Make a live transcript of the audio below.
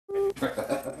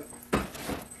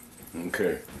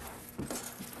Okay.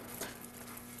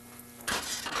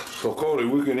 So Cody,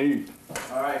 we can eat.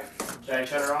 All right. Should I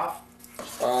shut her off?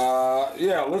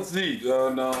 Yeah, let's eat.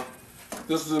 No,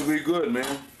 this will be good,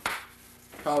 man.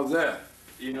 How's that?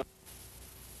 You know.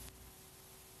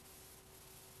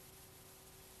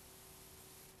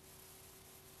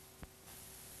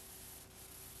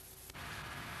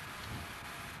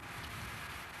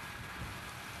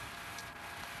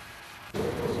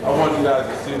 I want you guys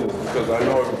to see this because I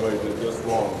know everybody did this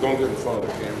wrong. Don't get in front of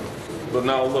the camera. But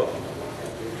now look,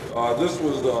 this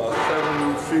was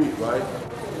 7 feet, right?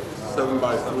 7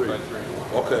 by 3.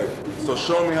 Okay, so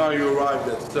show me how you arrived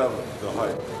at 7, the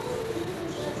height.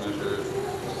 Measure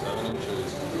 7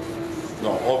 inches.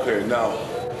 No, okay, now,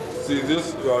 see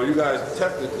this, you guys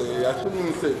technically, I shouldn't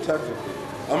even say technically.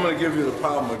 I'm going to give you the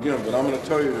problem again, but I'm going to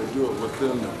tell you to do it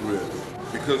within the grid.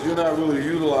 Because you're not really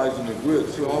utilizing the grid.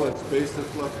 See all that space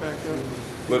that's left back there?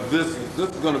 But this is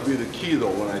going to be the key,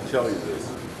 though, when I tell you this.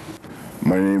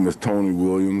 My name is Tony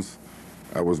Williams.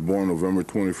 I was born November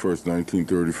 21st,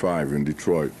 1935 in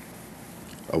Detroit.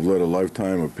 I've led a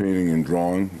lifetime of painting and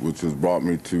drawing, which has brought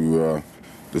me to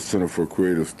the Center for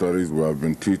Creative Studies, where I've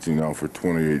been teaching now for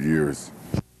 28 years.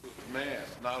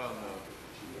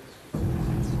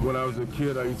 When I was a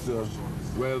kid, I used to,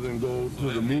 rather than go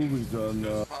to the movies on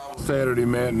Saturday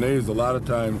matinees, a lot of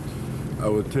times I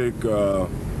would take the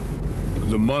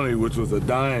money, which was a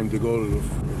dime, to go to the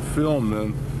film.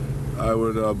 Then I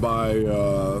would buy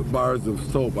bars of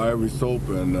soap, Ivory soap,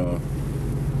 and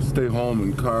stay home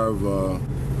and carve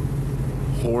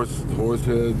horse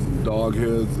heads, and dog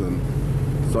heads, and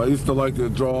so I used to like to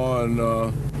draw and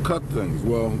cut things.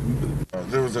 Well,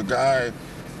 there was a guy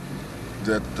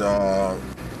that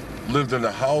lived in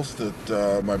the house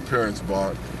that my parents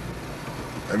bought.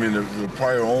 I mean, the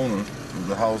prior owner of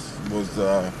the house was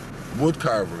a wood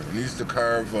carver. He used to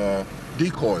carve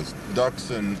decoys, ducks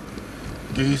and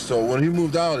geese. So when he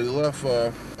moved out, he left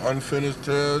unfinished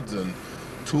heads and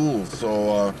tools.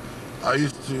 So I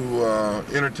used to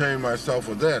entertain myself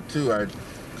with that too. I'd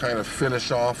kind of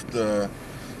finish off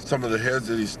some of the heads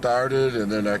that he started,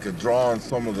 and then I could draw on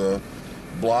some of the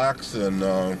blocks and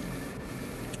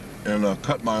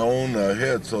cut my own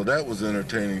head, so that was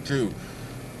entertaining too.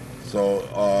 So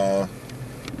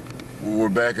we're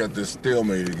back at this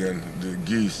stalemate again, the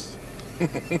geese.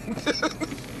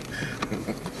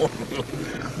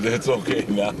 That's okay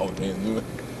now, man.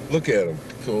 Look at them,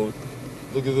 Cody.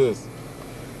 Look at this.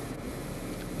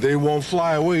 They won't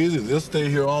fly away either. They'll stay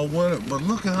here all winter. But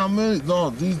look at how many.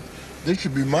 No, they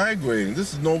should be migrating.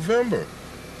 This is November.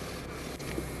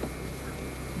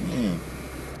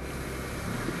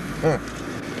 Huh.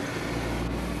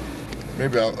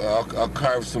 Maybe I'll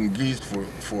carve some geese for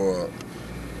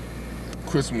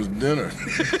Christmas dinner.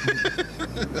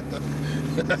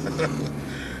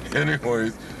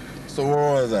 Anyways, so where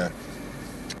was I?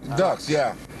 Ducks,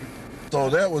 yeah. So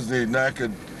that was neat, and I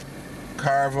could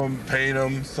carve them, paint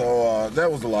them, so that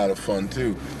was a lot of fun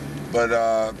too. But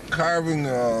carving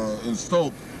in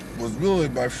soap was really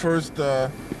my first,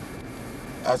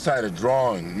 outside of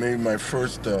drawing, maybe my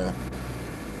first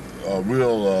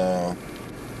real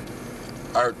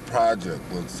art project,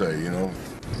 let's say, you know.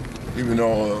 Even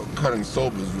though cutting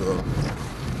soap is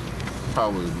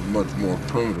probably much more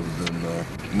primitive than,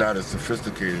 not as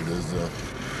sophisticated as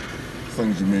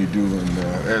things you may do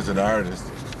as an artist.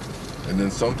 And then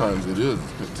sometimes it is.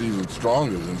 It's even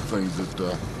stronger than things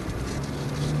that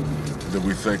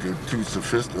we think are too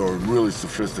sophisticated or really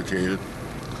sophisticated.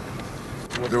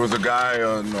 There was a guy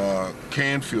on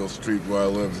Canfield Street where I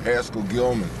lived, Haskell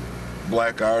Gilman,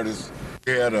 black artist.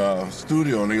 He had a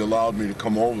studio and he allowed me to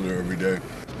come over there every day.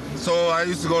 So I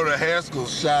used to go to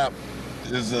Haskell's shop,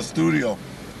 his studio.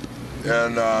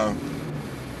 And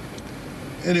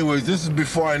anyways, this is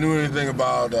before I knew anything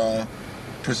about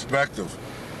perspective.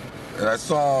 And I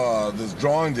saw this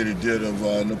drawing that he did of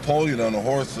Napoleon on a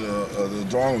horse. The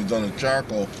drawing was done in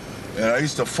charcoal. And I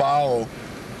used to follow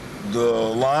the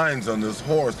lines on this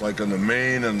horse, like on the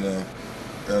mane and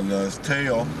his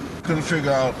tail. Couldn't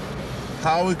figure out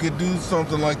how he could do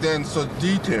something like that in such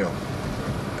detail.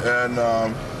 And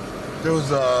there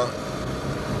was a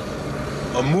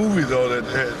movie, though, that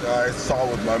I saw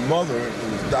with my mother.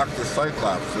 It was Dr.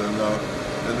 Cyclops. And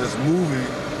in this movie,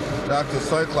 Dr.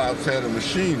 Cyclops had a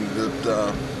machine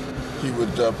that he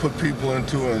would put people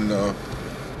into, and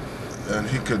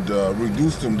he could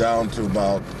reduce them down to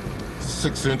about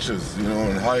 6 inches, you know,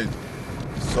 in height.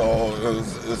 So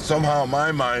it somehow in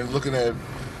my mind, looking at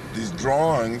these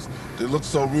drawings, they look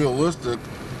so realistic.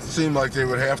 It seemed like they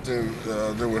would have to,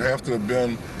 there would have to have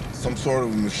been some sort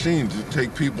of machine to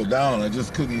take people down. I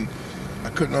just couldn't I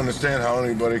couldn't understand how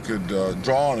anybody could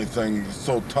draw anything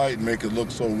so tight and make it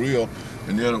look so real,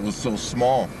 and yet it was so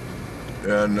small.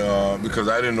 And because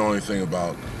I didn't know anything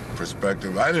about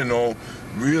perspective, I didn't know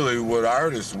really what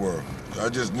artists were. I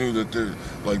just knew that,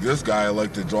 like this guy,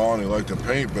 liked to draw and he liked to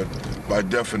paint, but by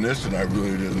definition, I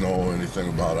really didn't know anything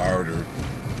about art or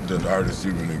that artists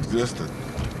even existed.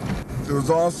 There was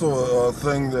also a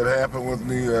thing that happened with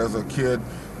me as a kid.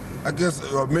 I guess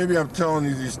maybe I'm telling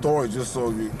you these stories just so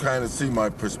you kind of see my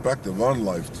perspective on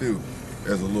life too,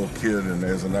 as a little kid and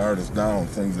as an artist now and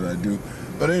things that I do.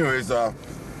 But anyways,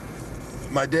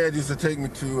 my dad used to take me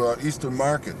to Eastern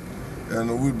Market,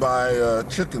 and we'd buy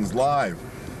chickens live.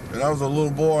 And I was a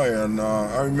little boy, and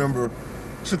I remember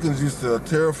chickens used to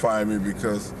terrify me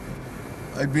because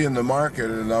I'd be in the market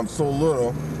and I'm so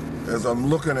little. As I'm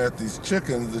looking at these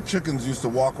chickens, the chickens used to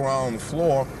walk around the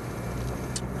floor.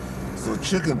 So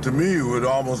chicken to me would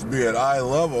almost be at eye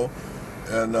level,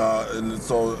 and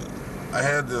so I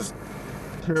had this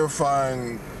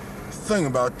terrifying thing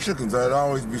about chickens. I'd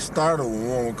always be startled when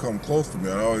one would come close to me.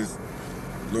 I'd always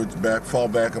lurch back, fall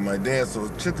back on my dad. So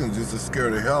chickens used to scare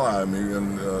the hell out of me,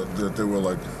 and that they were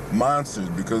like monsters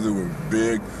because they were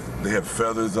big. They had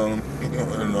feathers on them,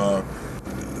 and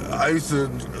I used to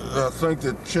think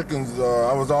that chickens.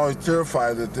 I was always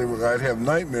terrified that I'd have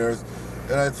nightmares,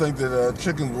 and I'd think that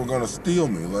chickens were going to steal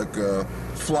me, like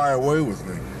fly away with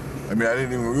me. I mean, I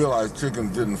didn't even realize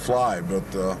chickens didn't fly, but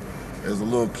as a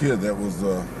little kid, that was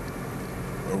a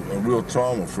real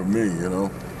trauma for me, you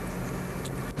know.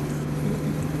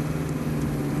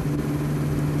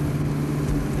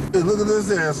 Hey, look at this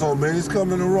asshole, man. He's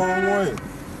coming the wrong way.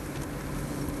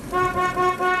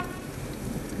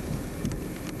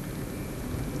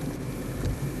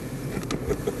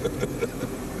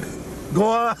 Go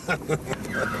on.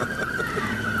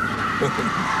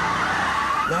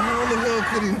 Now, how the hell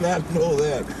could he not know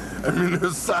that? I mean,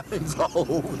 there's signs all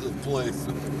over the place.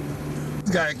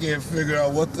 This guy can't figure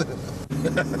out what the...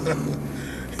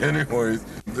 Anyways,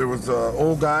 there was an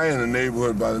old guy in the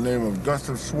neighborhood by the name of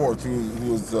Gustav Schwartz, who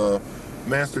was a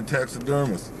master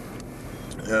taxidermist.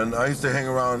 And I used to hang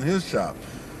around in his shop.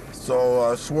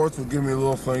 So Schwartz would give me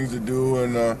little things to do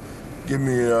and give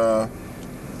me,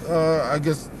 I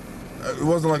guess, it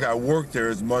wasn't like I worked there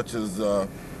as much as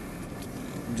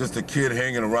just a kid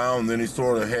hanging around. Then he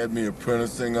sort of had me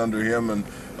apprenticing under him and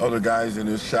other guys in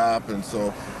his shop, and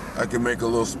so I could make a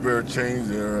little spare change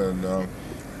there. And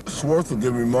Schwartz would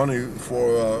give me money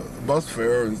for bus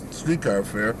fare and streetcar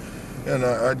fare, and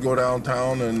I'd go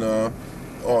downtown and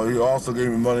he also gave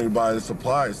me money to buy the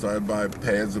supplies, so I'd buy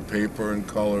pads of paper and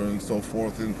color and so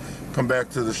forth, and come back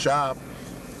to the shop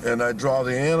and I'd draw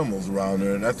the animals around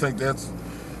there. And I think that's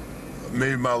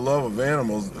maybe my love of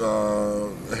animals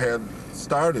had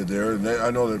started there, and I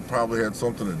know that probably had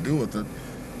something to do with it,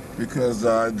 because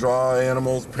I draw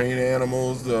animals, paint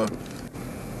animals.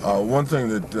 One thing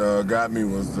that got me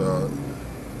was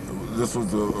this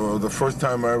was the first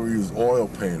time I ever used oil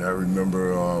paint. I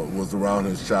remember was around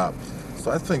his shop.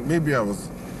 So I think maybe I was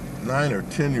 9 or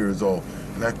 10 years old,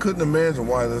 and I couldn't imagine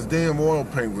why this damn oil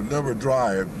paint would never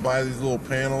dry. I'd buy these little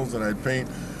panels and I'd paint,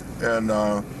 and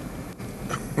I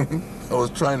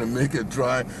was trying to make it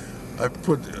dry. I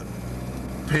put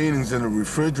paintings in the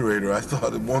refrigerator. I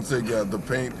thought that once they got the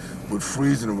paint would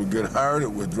freeze and it would get hard,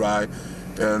 it would dry.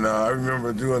 And I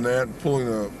remember doing that and pulling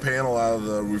a panel out of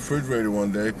the refrigerator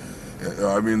one day,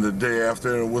 the day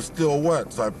after, and it was still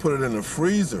wet. So I put it in the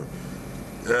freezer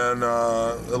and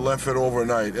left it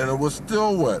overnight, and it was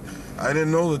still wet. I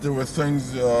didn't know that there were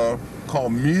things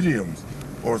called mediums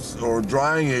or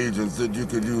drying agents that you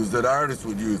could use, that artists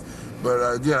would use. But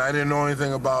again, I didn't know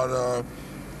anything about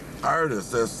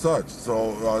artists as such.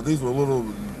 So these were little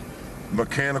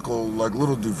mechanical, like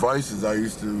little devices I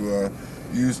used to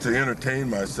use to entertain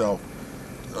myself.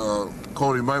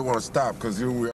 Cody, you might want to stop, because here we are.